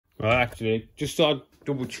Right, actually, just thought I'd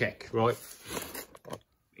double check, right?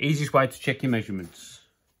 Easiest way to check your measurements.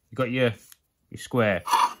 You got your square.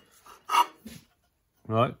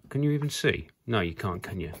 Right, can you even see? No, you can't,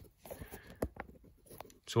 can you?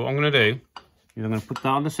 So what I'm going to do is I'm going to put that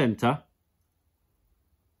on the centre.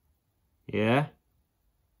 Yeah.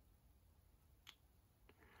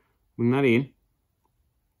 Bring that in.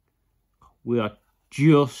 We are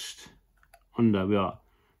just under, we are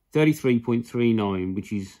 33.39,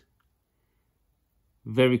 which is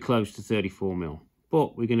very close to 34 mil.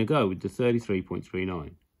 But we're going to go with the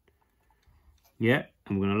 33.39. Yeah,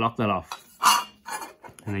 and we're going to lock that off.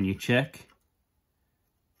 And then you check.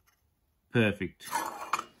 Perfect.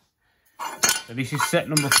 So this is set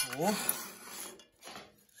number 4.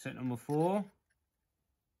 Set number 4.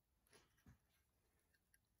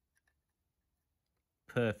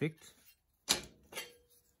 Perfect.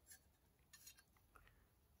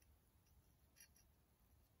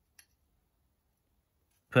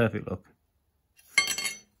 Perfect, look.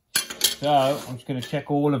 So I'm just going to check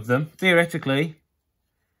all of them. Theoretically,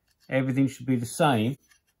 everything should be the same.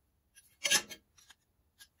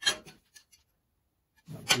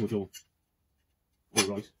 All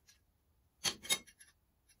right.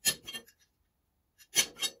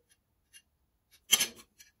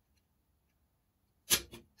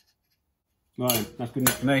 Right, that's good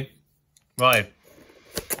enough for me. Right.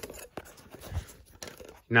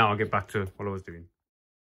 Now I'll get back to what I was doing.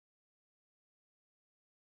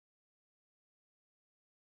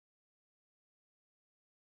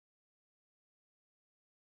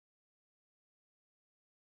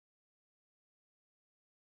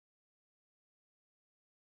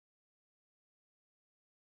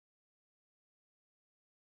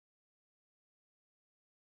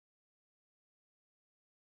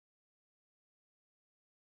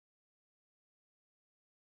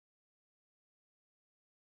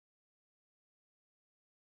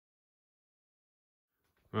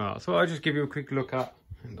 Right, I thought I'd just give you a quick look at.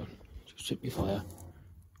 Hang on, just hit me fire.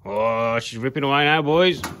 Oh, she's ripping away now,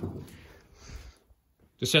 boys.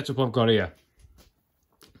 The setup I've got here.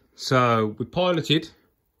 So we piloted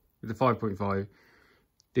with the 5.5.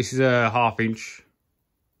 This is a 1/2 inch.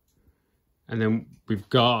 And then we've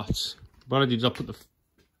got, what I did is I put the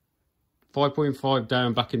 5.5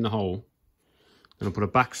 down back in the hole. Then I put a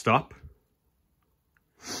backstop.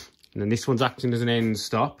 And then this one's acting as an end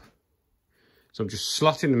stop. So I'm just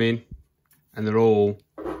slotting them in, and they're all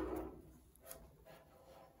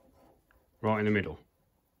right in the middle.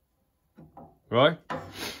 Right?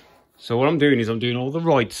 So what I'm doing is I'm doing all the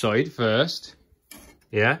right side first,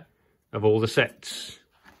 yeah, of all the sets.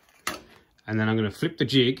 And then I'm going to flip the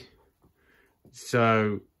jig,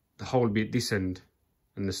 so the hole will be at this end,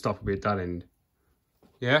 and the stop will be at that end.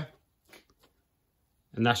 Yeah?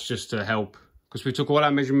 And that's just to help, because we took all our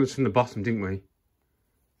measurements from the bottom, didn't we?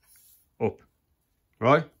 Up.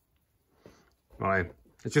 Right? Right.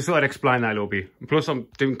 I just thought I'd explain that a little bit. And plus I'm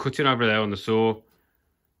doing cutting over there on the saw.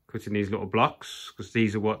 Cutting these little blocks. Because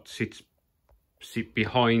these are what sit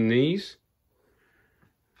behind these.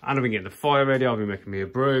 And I've been getting the fire ready. I've been making me a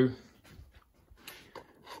brew.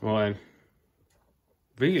 Right.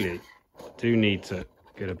 Really do need to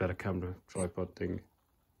get a better camera tripod thing.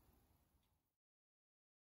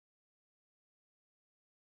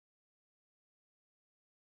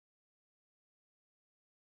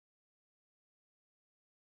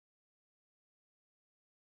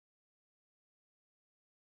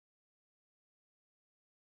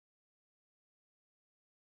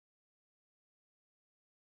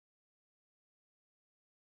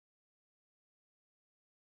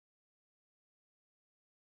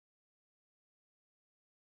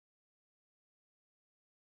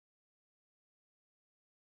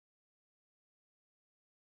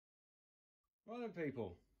 Right then,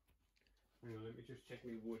 people. Hang on, let me just check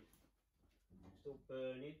my wood. Still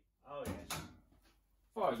burning. Oh yes.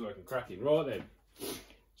 Fire's working cracking. Right then.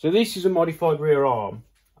 So this is a modified rear arm.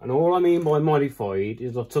 And all I mean by modified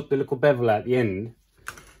is I took the little bevel out the end.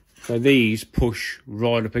 So these push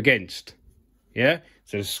right up against. Yeah?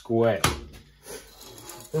 So it's square.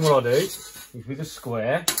 Then what I do is with a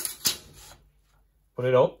square, put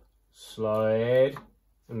it up, slide,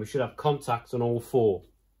 and we should have contacts on all 4.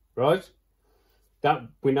 Right? That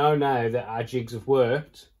we know now that our jigs have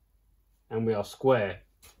worked and we are square.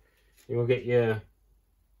 You'll get your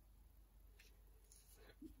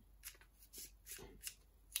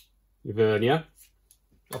vernier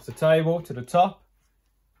off the table to the top.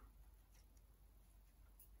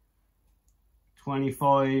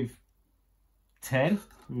 25/10.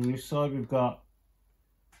 On this side we've got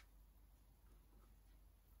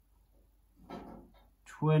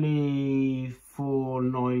 24/10.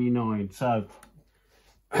 499. So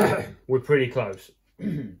we're pretty close.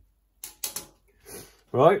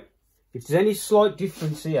 Right, if there's any slight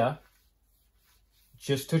difference here,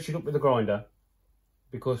 just touch it up with the grinder,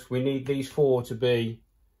 because we need these four to be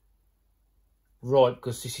right,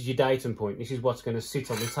 because this is your datum point. This is what's going to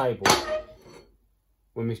sit on the table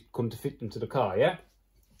when we come to fit them to the car, yeah?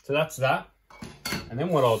 So that's that. And then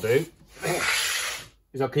what I'll do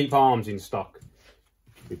is I'll keep arms in stock.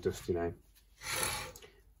 A bit dusty now.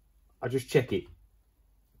 I'll just check it.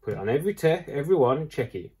 Put it on every one and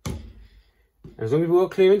check it. And as long as we've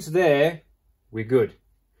got clearance there, we're good.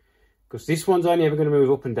 Because this one's only ever going to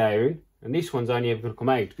move up and down, and this one's only ever going to come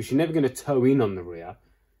out, because you're never going to toe in on the rear.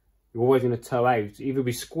 You're always going to toe out, either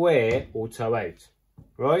be square or toe out,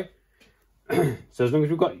 right? So as long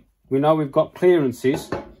as we know we've got clearances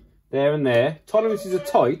there and there. Tolerances are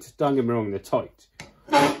tight, don't get me wrong, they're tight.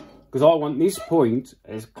 Because I want this point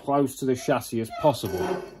as close to the chassis as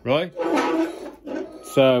possible, right?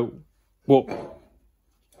 So, well,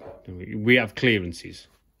 we have clearances.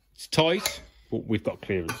 It's tight, but we've got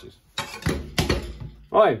clearances.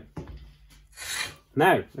 Right,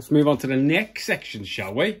 now let's move on to the next section,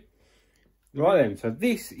 shall we? Right then, so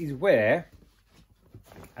this is where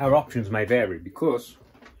our options may vary, because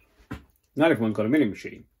not everyone's got a milling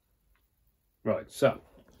machine. Right, so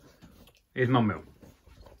here's my mill.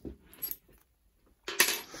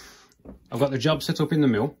 I've got the job set up in the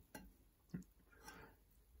mill,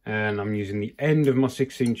 and I'm using the end of my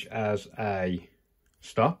 6-inch as a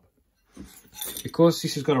stop. Because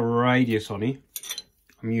this has got a radius on it,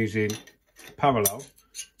 I'm using parallel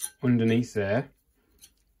underneath there,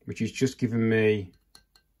 which is just giving me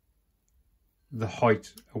the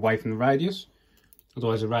height away from the radius.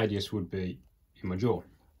 Otherwise the radius would be in my jaw.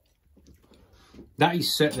 That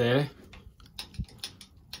is set there,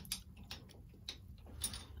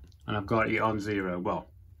 and I've got it on 0, well,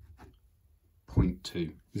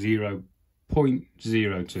 0.2,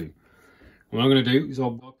 0.02. What I'm going to do is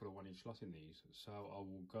I'll put a 1-inch slot in these, so I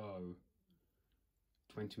will go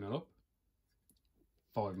 20mm up,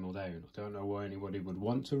 5mm down. I don't know why anybody would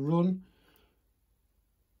want to run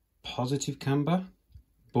positive camber,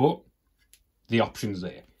 but the option's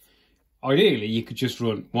there. Ideally, you could just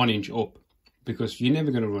run 1 inch up, because you're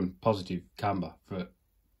never going to run positive camber for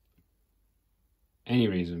any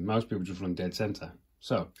reason. Most people just run dead centre.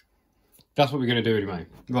 So that's what we're going to do anyway.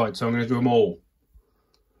 Right, so I'm going to do them all.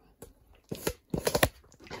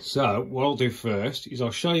 So what I'll do first is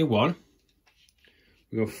I'll show you one.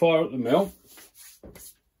 We're going to fire up the mill.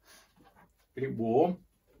 Get it warm.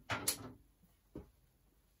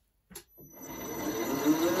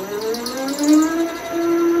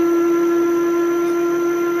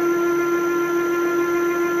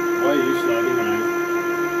 Why are you sliding around?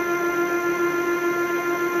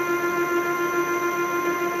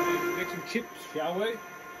 Make some chips, shall we? We're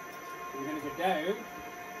going to go down.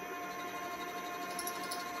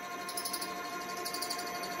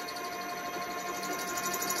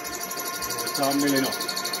 Start milling up.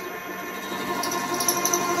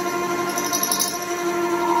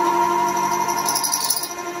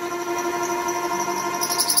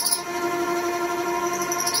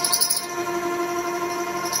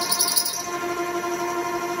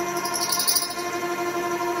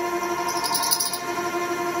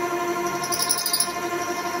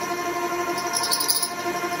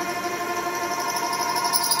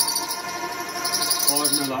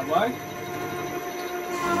 That way.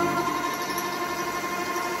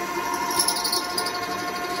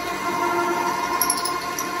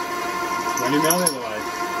 Mil the other way.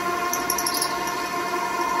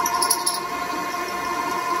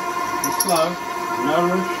 Be slow, no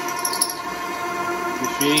rush.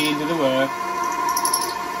 Machine do the work.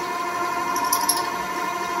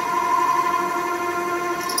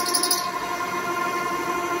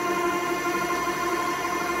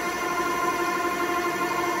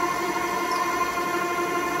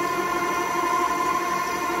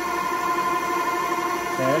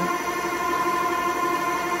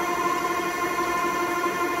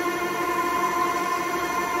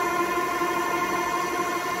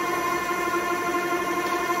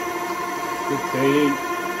 Okay.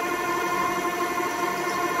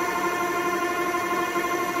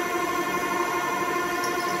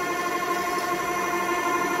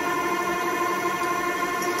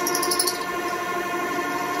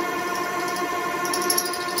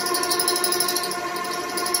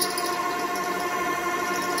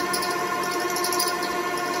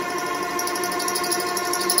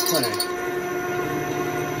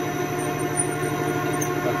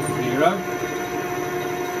 That's 0.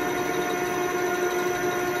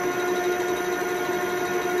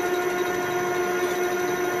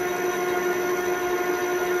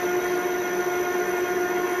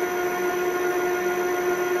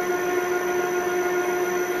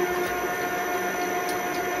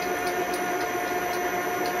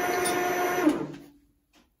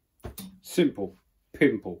 Simple.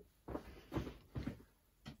 Pimple.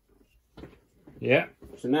 Yeah,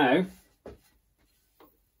 so now,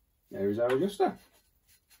 there is our adjuster.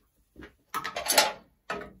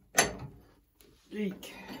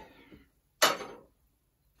 Eek.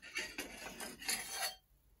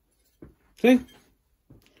 See?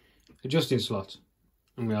 Adjusting slot.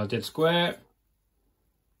 And we are dead square.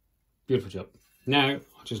 Beautiful job. Now,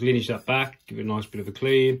 I'll just lineage that back, give it a nice bit of a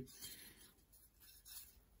clean,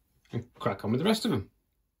 and crack on with the rest of them.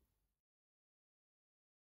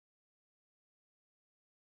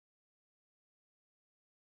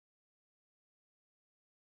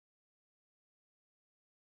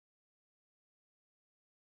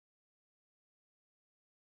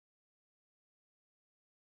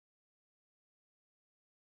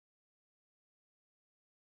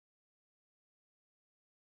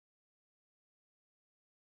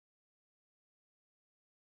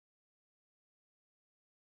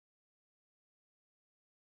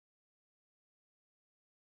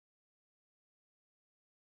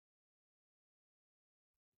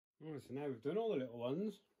 Right, so now we've done all the little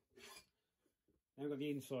ones. Now we've got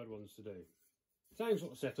the inside ones to do. Same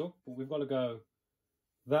sort of setup, but we've got to go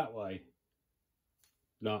that way.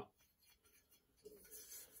 Not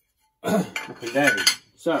up and down.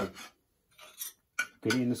 So,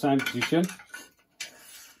 get it in the same position,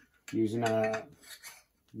 using the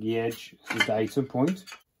edge as the data point.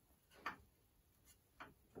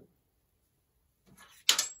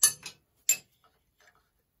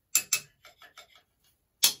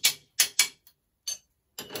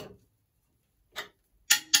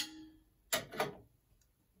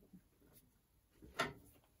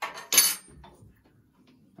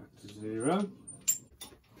 Back to 0.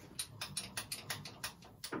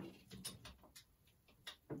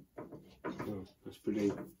 Oh, that's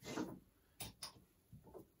pretty.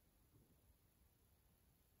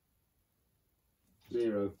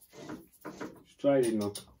 Zero. Straight in,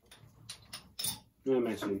 look. No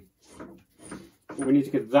messing. But we need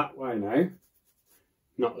to get that way now,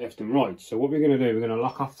 not left and right. So what we're going to do, we're going to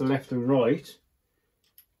lock off the left and right.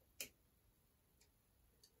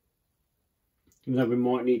 And then we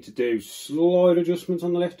might need to do slight adjustments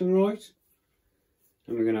on the left and right.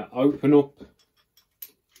 And we're going to open up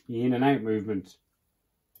the in and out movement,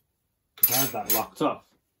 because I had that locked off.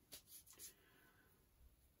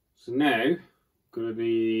 So now, going to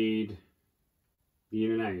need the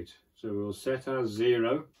in and out. So we'll set our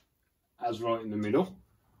 0 as right in the middle.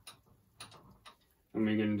 And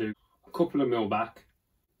we're going to do a couple of mil back.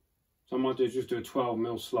 So I might just do a 12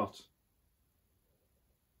 mil slot.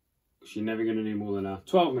 Because you're never going to need more than that.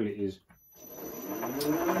 12 mil it is.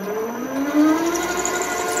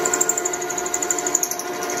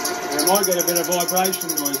 I might get a bit of vibration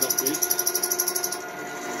noise off this.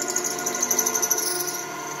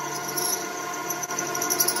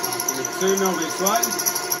 2 mil this way.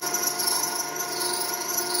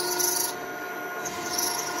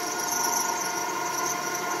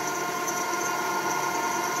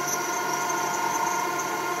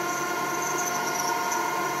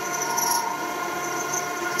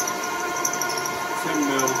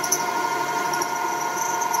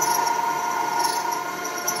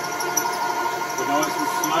 Nice and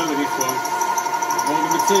slow with this one. All the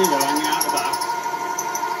material hanging out the back.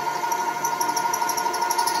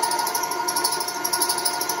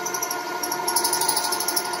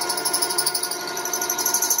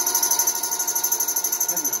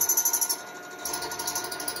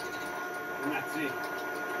 And that's it.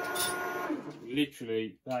 Literally,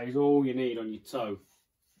 that is all you need on your toe.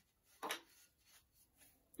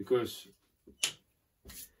 Because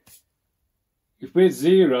if we're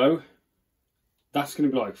 0, that's going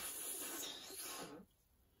to be like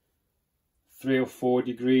 3 or 4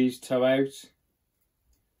 degrees toe out.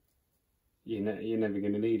 You're never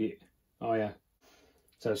going to need it. Oh yeah.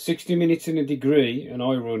 So 60 minutes in a degree, and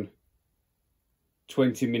I run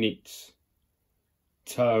 20 minutes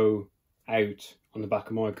toe out on the back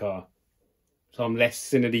of my car. So I'm less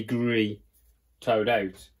than a degree towed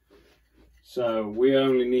out. So we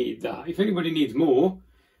only need that. If anybody needs more,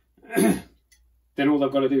 then all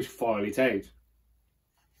they've got to do is file it out.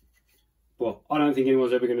 But I don't think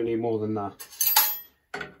anyone's ever going to need more than that.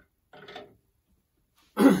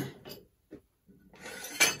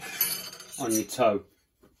 On your toe.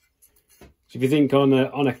 So if you think on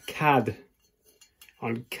a CAD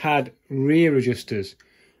rear adjusters,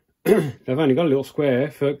 they've only got a little square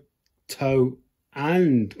for toe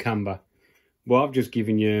and camber. Well, I've just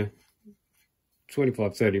given you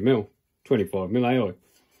 25-30 mil, 25 mil AI.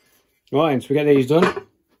 Right, so we get these done.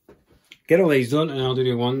 Get all these done, and I'll do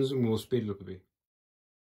the ones, and we'll speed it up a bit.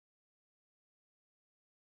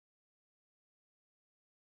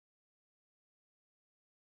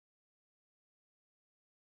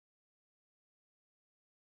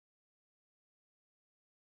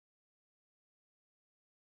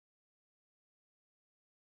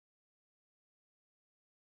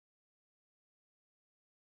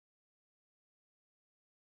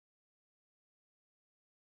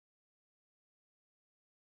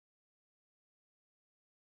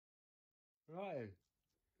 Right then.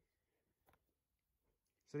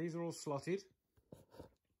 So these are all slotted.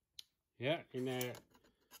 Yeah, in their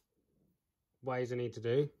ways I need to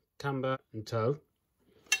do. Camber and toe.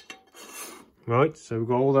 Right, so we've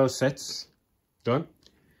got all those sets done.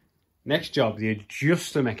 Next job, the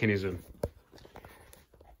adjuster mechanism.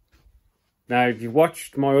 Now, if you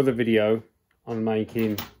watched my other video on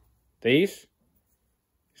making these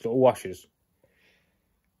little washers,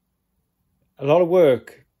 a lot of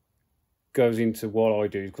work goes into what I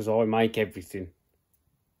do because I make everything.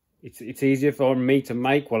 It's easier for me to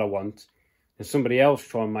make what I want than somebody else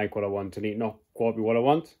try and make what I want and it not quite be what I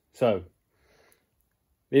want. So,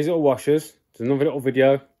 these little washers, there's another little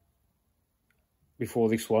video before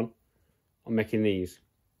this one. I'm making these.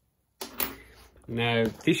 Now,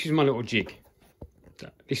 this is my little jig.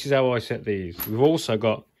 This is how I set these. We've also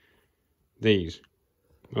got these,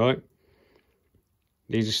 right?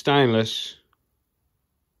 These are stainless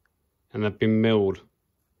and they've been milled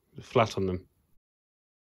flat on them.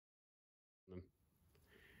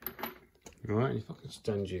 Right, if I can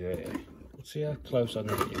stand you there, let's see how close I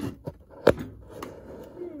can get you.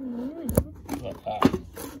 Like that.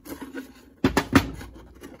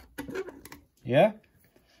 Yeah?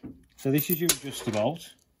 So this is your adjuster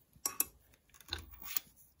bolt.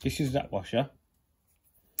 This is that washer,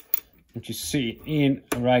 which is sitting in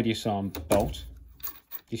a radius arm bolt.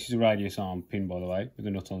 This is a radius arm pin, by the way, with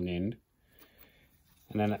a nut on the end.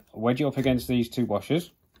 And then I wedge it up against these two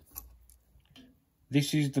washers.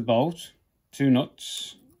 This is the bolt, 2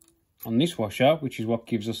 nuts on this washer, which is what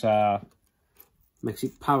gives us our, makes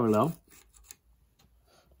it parallel.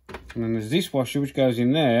 And then there's this washer which goes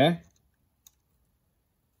in there.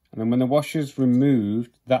 And then when the washer's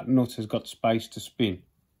removed, that nut has got space to spin.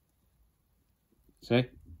 See?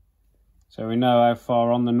 So we know how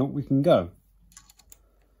far on the nut we can go.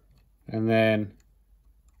 And then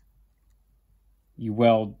you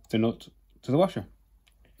weld the nut to the washer.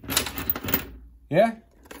 Yeah?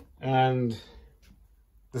 And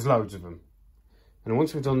there's loads of them. And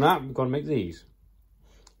once we've done that, we've got to make these.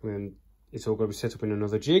 And then it's all got to be set up in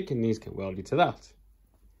another jig and these get welded to that.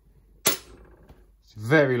 It's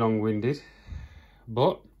very long-winded,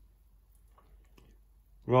 but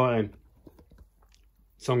right then.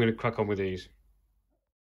 So I'm going to crack on with these.